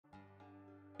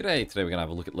G'day, today we're going to have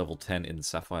a look at level 10 in the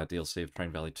Sapphire DLC of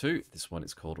Train Valley 2. This one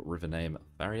is called Rivername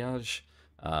Farriage.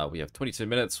 We have 22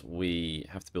 minutes, we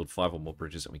have to build 5 or more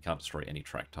bridges, and we can't destroy any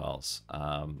track tiles.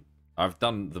 I've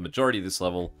done the majority of this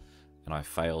level, and I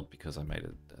failed because I made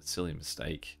a silly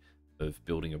mistake of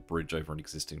building a bridge over an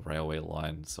existing railway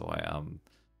line, so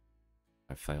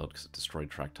I failed because it destroyed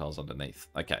track tiles underneath.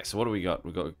 Okay, so what do we got?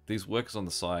 We've got these workers on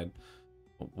the side,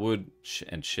 wood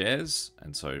and chairs,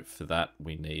 and so for that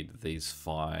we need these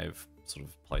 5 sort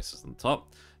of places on the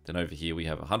top. Then over here we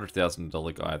have a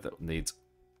 $100,000 guy that needs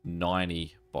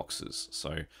 90 boxes.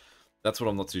 So that's what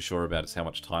I'm not too sure about, is how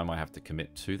much time I have to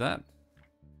commit to that.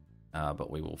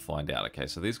 But we will find out. Okay,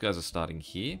 so these guys are starting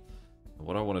here.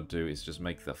 What I want to do is just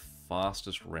make the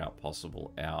fastest route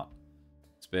possible out,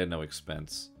 spare no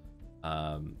expense,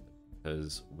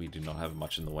 because we do not have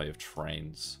much in the way of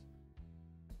trains.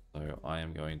 So I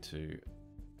am going to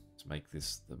make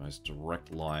this the most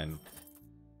direct line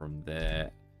from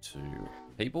there to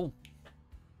people.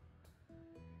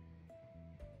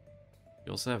 We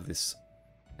also have this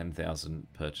 10,000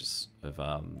 purchase of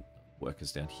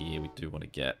workers down here we do want to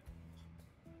get.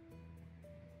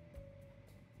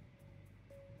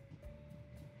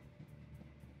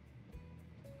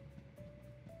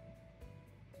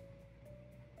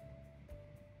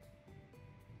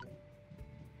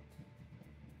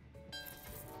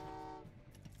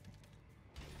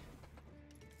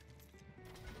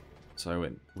 So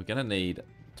we're going to need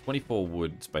 24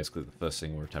 wood. It's basically the first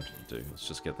thing we're attempting to do. Let's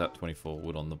just get that 24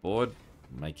 wood on the board,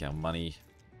 make our money.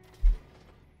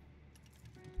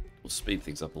 We'll speed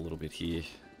things up a little bit here.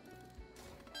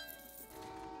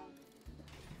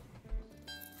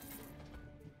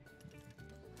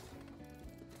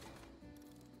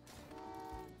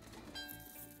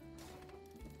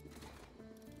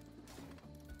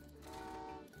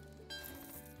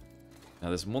 Now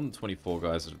there's more than 24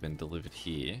 guys that have been delivered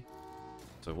here.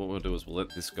 So what we'll do is we'll let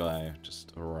this guy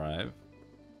just arrive.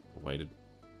 Waited.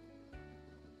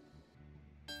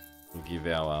 We'll give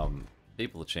our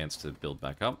people a chance to build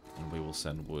back up, and we will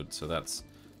send wood. So that's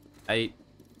 8,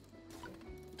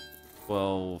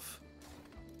 12,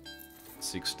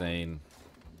 16,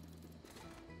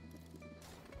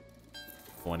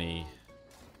 20,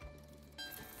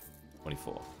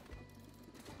 24.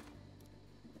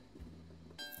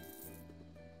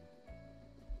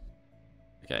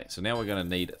 Okay, so now we're going to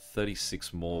need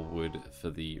 36 more wood for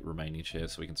the remaining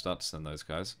chairs, so we can start to send those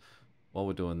guys. While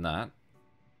we're doing that,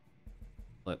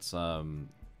 let's get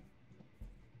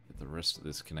the rest of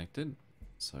this connected.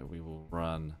 So we will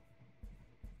run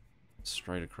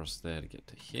straight across there to get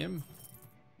to him.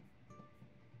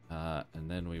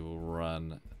 And then we will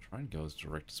try and go as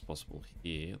direct as possible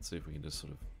here. Let's see if we can just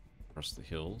sort of cross the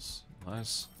hills.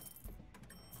 Nice.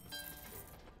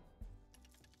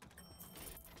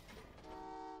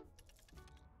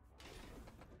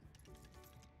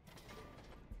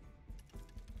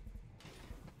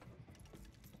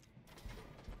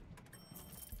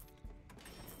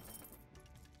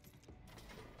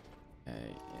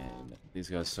 And these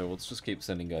guys, so let's just keep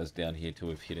sending guys down here till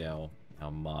we've hit our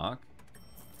mark.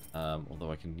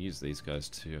 Although I can use these guys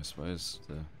too, I suppose,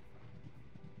 to a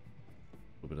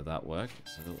little bit of that work.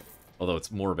 So, although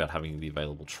it's more about having the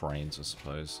available trains, I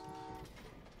suppose.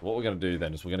 What we're going to do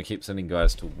then is we're going to keep sending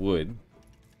guys to wood,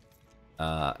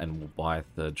 and we'll buy a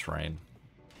 3rd train.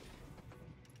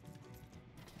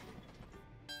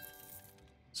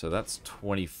 So that's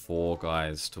 24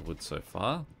 guys to wood so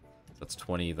far. That's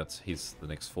 20, he's the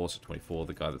next 4, so 24.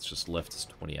 The guy that's just left is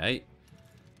 28.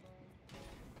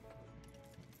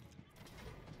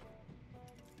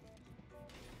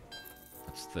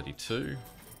 That's 32.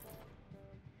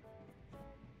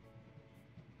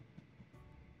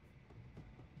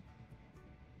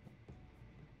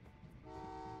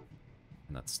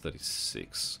 And that's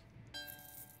 36.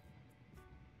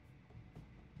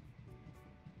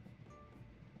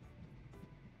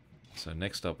 So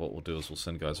next up, what we'll do is we'll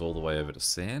send guys all the way over to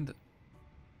sand.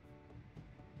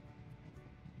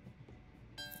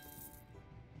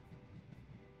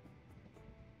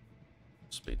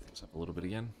 Speed things up a little bit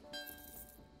again.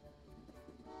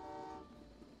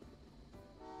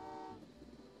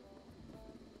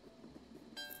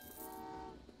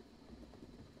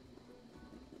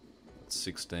 That's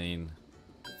 16,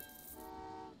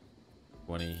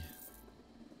 20,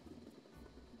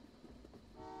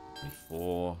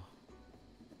 24.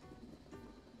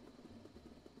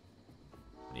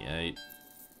 28,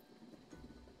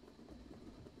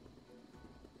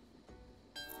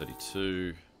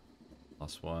 32,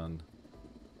 plus 1.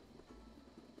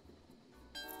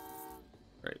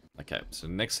 Great. Okay, so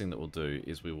the next thing that we'll do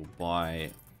is we will buy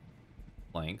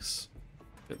planks,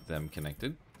 get them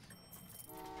connected.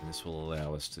 And this will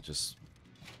allow us to just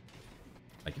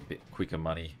make a bit quicker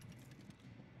money.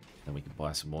 Then we can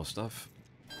buy some more stuff.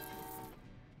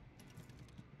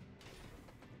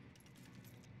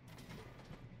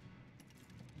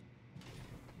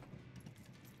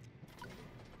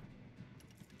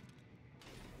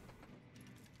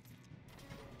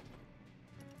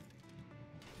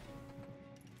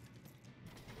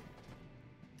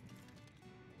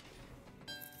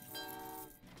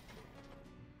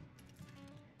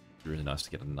 Really nice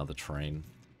to get another train,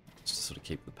 just to sort of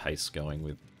keep the pace going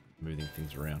with moving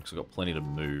things around, because we've got plenty to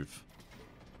move.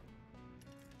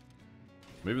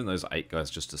 Moving those 8 guys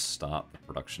just to start the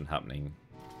production happening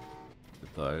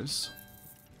with those.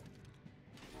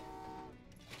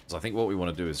 So I think what we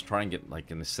want to do is try and get like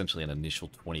essentially an initial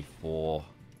 24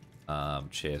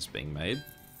 chairs being made.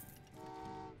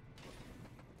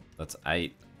 That's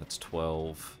 8, that's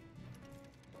 12.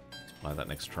 Let's buy that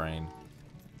next train.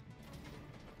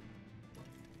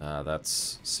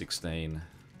 That's 16.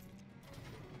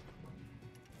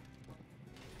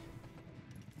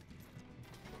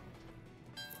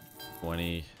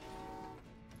 $20.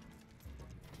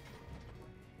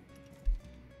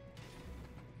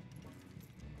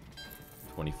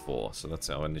 $24. So that's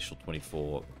our initial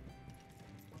 24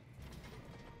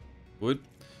 wood.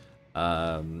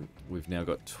 We've now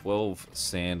got 12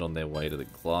 sand on their way to the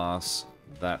glass.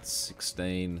 That's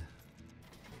 16.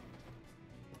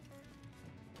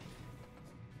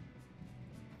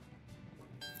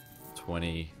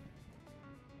 20.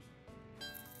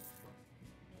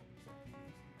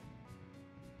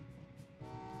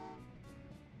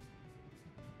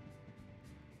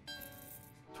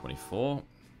 24.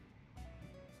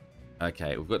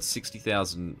 Okay, we've got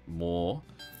 60,000 more.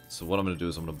 So what I'm going to do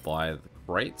is I'm going to buy the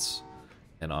crates,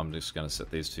 and I'm just going to set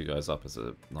these 2 guys up as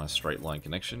a nice straight line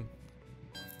connection.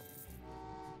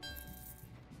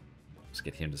 Just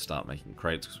get him to start making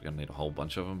crates because we're going to need a whole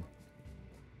bunch of them.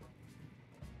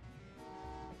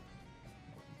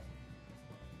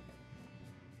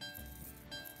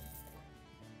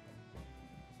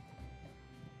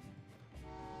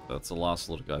 That's the last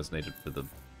lot of guys needed for the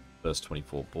first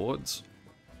 24 boards.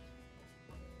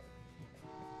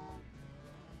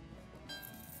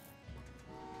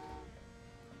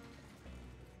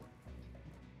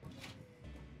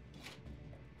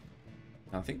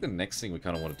 I think the next thing we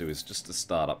kind of want to do is just to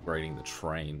start upgrading the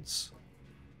trains.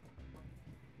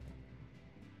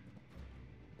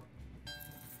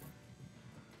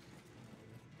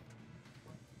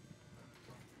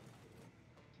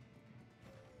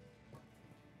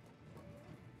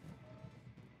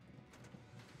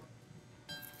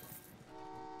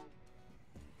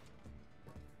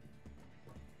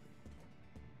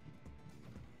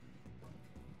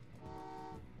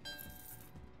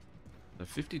 So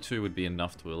 52 would be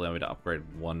enough to allow me to upgrade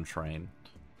 1 train.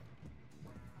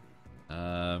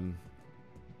 I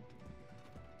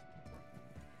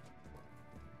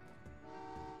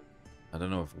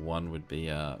don't know if 1 would be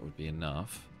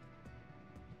enough.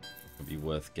 Would be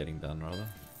worth getting done rather.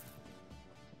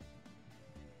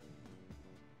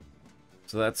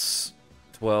 So that's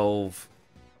 12,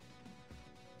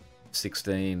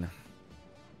 16.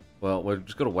 Well, we've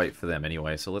just got to wait for them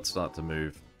anyway, so let's start to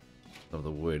move of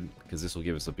the wood, because this will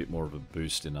give us a bit more of a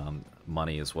boost in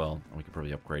money as well, and we can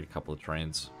probably upgrade a couple of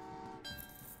trains.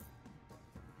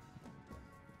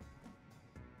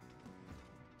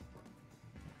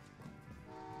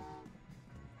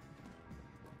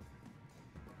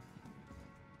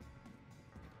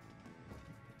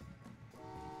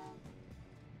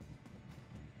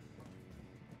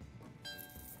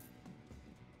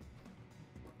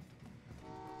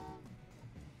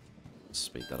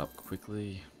 Speed that up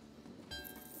quickly.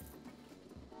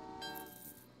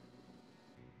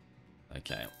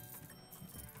 Okay.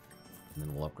 And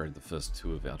then we'll upgrade the first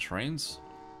 2 of our trains.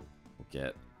 We'll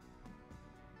get...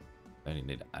 only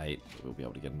need 8, but we'll be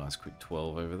able to get a nice quick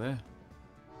 12 over there.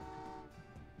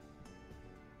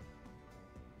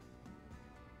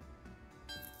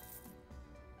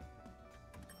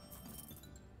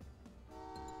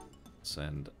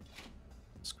 Send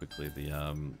just quickly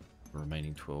the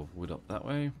remaining 12 wood up that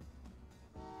way.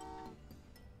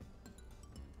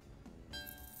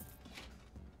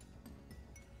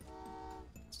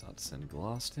 Start to send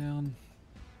glass down.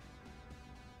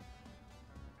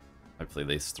 Hopefully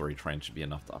these 3 trains should be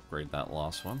enough to upgrade that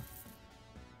last one.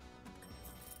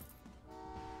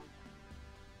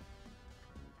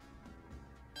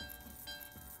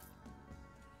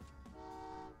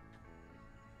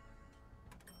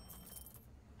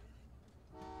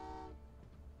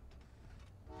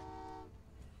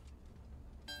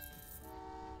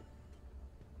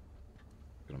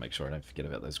 make sure I don't forget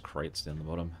about those crates down the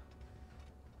bottom.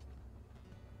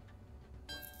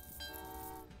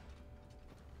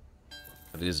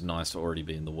 But it is nice to already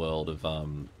be in the world of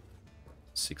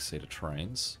 6-seater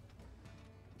trains.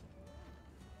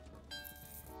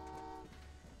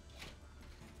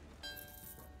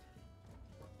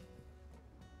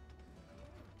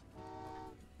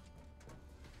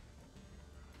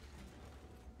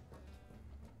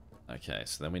 Okay,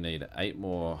 so then we need 8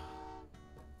 more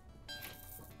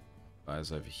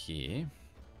guys over here.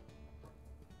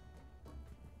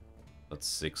 That's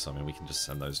 6. I mean, we can just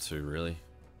send those 2, really.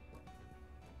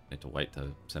 Need to wait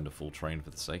to send a full train for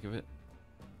the sake of it.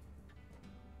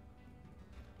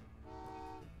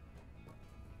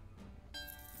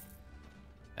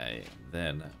 Okay,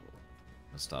 then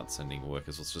we'll start sending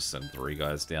workers. Let's just send 3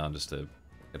 guys down just to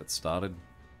get it started.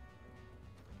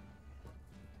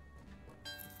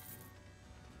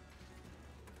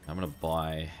 I'm going to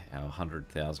buy our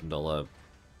 $100,000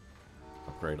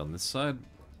 upgrade on this side.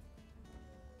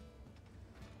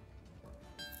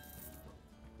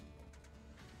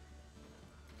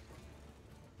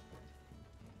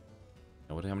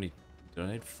 Now, how many? Do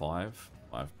I need 5?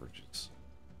 5 bridges.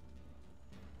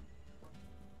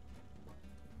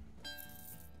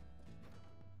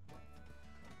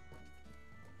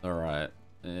 Alright,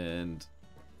 and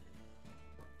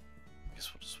I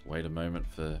guess we'll just wait a moment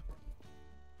for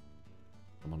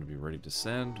someone to be ready to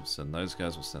send. We'll send those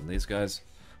guys, we'll send these guys.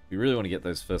 We really want to get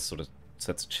those first sort of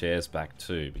sets of chairs back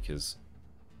too, because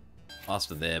the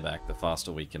faster they're back, the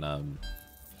faster we can sort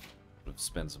of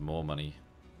spend some more money.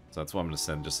 So that's why I'm going to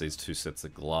send just these 2 sets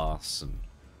of glass and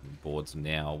boards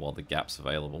now while the gap's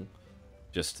available,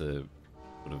 just to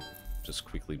sort of just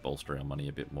quickly bolster our money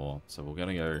a bit more. So we're going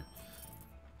to go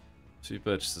 2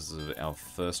 purchases of our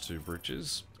first 2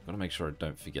 bridges. I've got to make sure I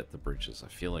don't forget the bridges. I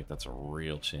feel like that's a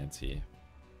real chance here.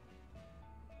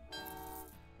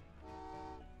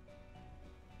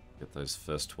 Get those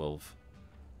first 12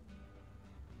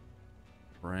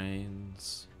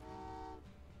 brains.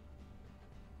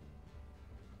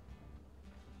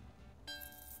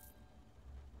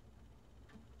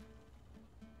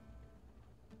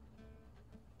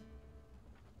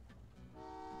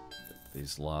 Get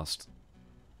these last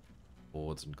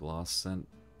boards and glass sent.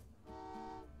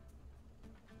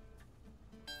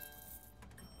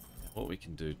 What we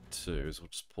can do too is we'll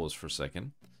just pause for a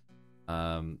second.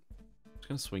 Just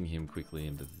going to swing him quickly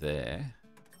into there.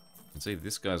 You can see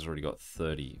this guy's already got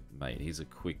 30 made. He's a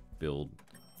quick build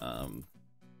for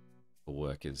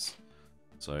workers.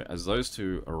 So as those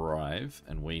 2 arrive,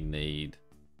 and we need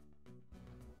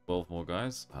 12 more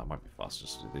guys. It might be faster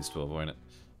just to do these 12, won't it?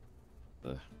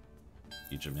 The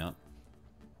huge amount.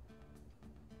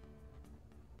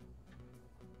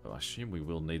 But I assume we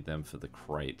will need them for the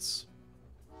crates.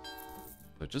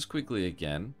 So just quickly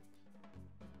again,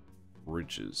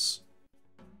 bridges.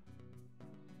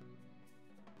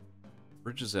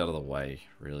 Bridges out of the way,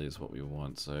 really, is what we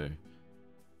want. So,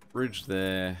 bridge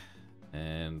there,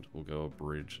 and we'll go a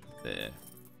bridge there.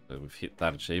 So we've hit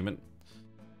that achievement.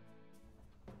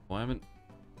 Requirement.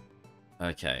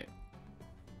 Okay.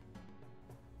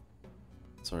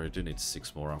 Sorry, I do need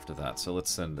 6 more after that. So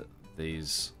let's send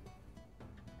these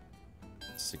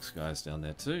 6 guys down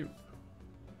there too.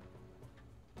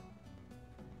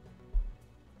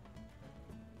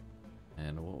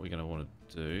 And what we're going to want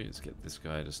to do is get this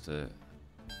guy just to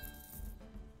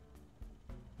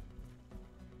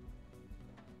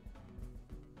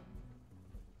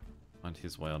find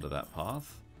his way onto that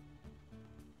path.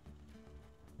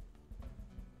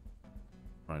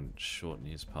 Try and shorten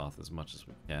his path as much as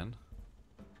we can.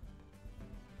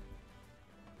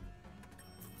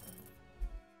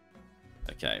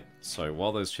 Okay, so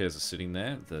while those chairs are sitting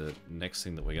there, the next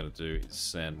thing that we're going to do is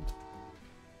send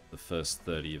the first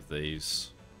 30 of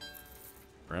these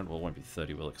around. Well, it won't be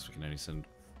 30, will it? Because we can only send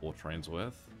 4 trains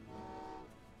worth.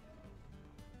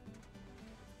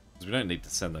 Because we don't need to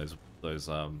send those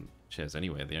chairs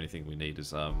anywhere. The only thing we need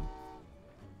is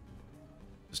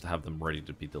just to have them ready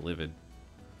to be delivered.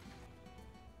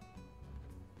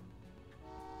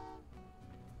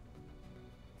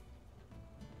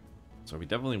 So we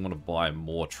definitely want to buy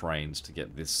more trains to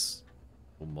get this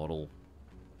model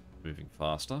moving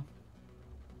faster.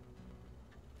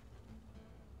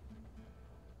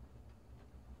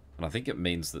 And I think it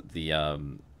means that the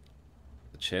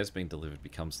chairs being delivered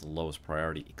becomes the lowest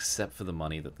priority, except for the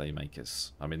money that they make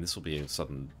us. I mean, this will be a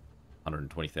sudden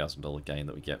 $120,000 gain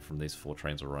that we get from these 4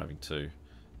 trains arriving too.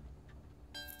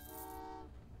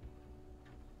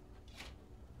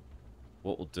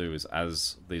 What we'll do is,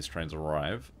 as these trains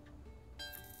arrive,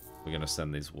 we're going to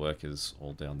send these workers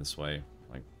all down this way,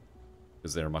 like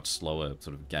because they're a much slower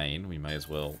sort of gain, we may as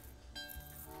well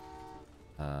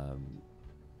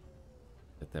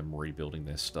get them rebuilding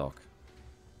their stock.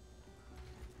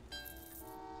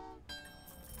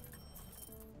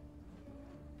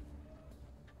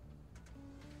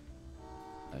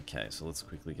 Okay, so let's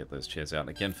quickly get those chairs out. And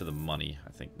again, for the money,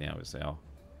 I think now is our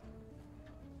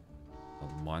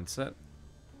mindset.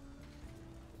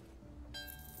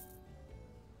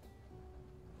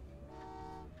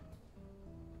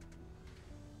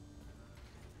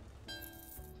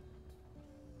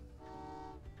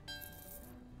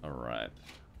 Alright.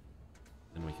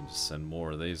 Then we can just send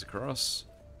more of these across.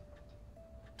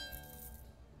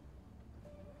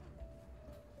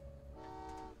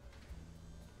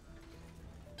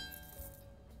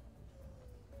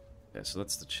 Okay, so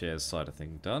that's the chairs side of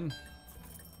thing done.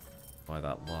 By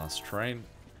that last train.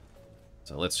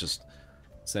 So let's just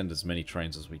send as many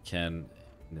trains as we can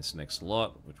in this next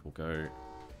lot, which will go...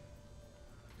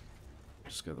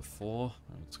 Just go the 4.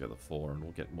 Let's go the 4 and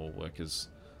we'll get more workers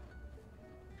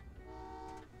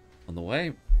on the way.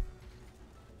 And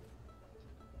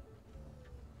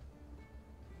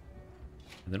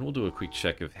then we'll do a quick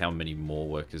check of how many more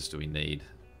workers do we need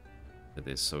for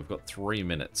this. So we've got 3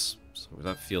 minutes. So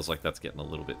that feels like that's getting a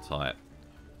little bit tight.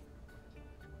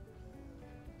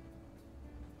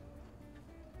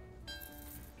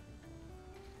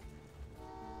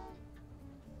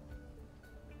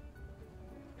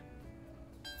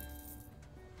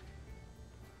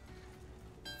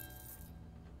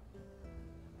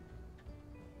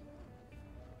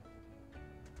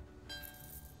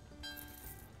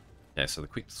 Okay, so the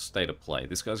quick state of play.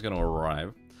 This guy's going to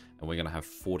arrive, and we're going to have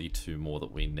 42 more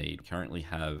that we need. Currently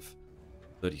have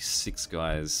 36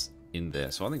 guys in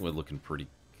there, so I think we're looking pretty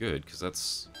good, because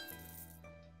that's...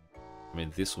 I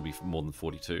mean, this will be more than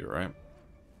 42, right?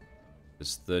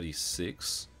 It's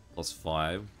 36, plus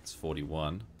 5, it's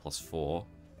 41, plus 4.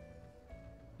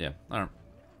 Yeah, alright.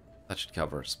 That should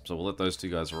cover us. So we'll let those 2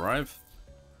 guys arrive.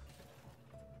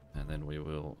 And then we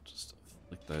will just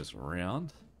flick those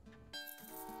around.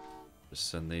 Just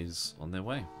send these on their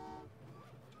way.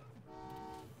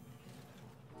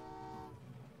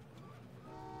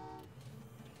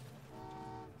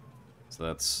 So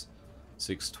that's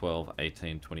 6, 12,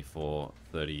 18, 24,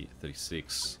 30,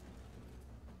 36.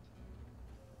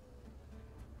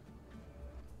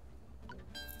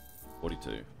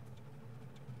 $42.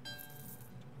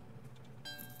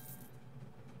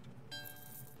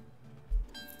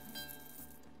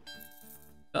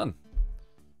 Done.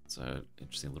 So,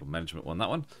 interesting little management one, that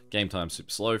one. Game time, super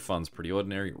slow. Fun's pretty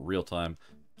ordinary. Real time,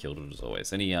 killed it as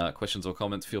always. Any questions or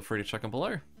comments, feel free to chuck them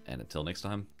below. And until next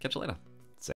time, catch you later.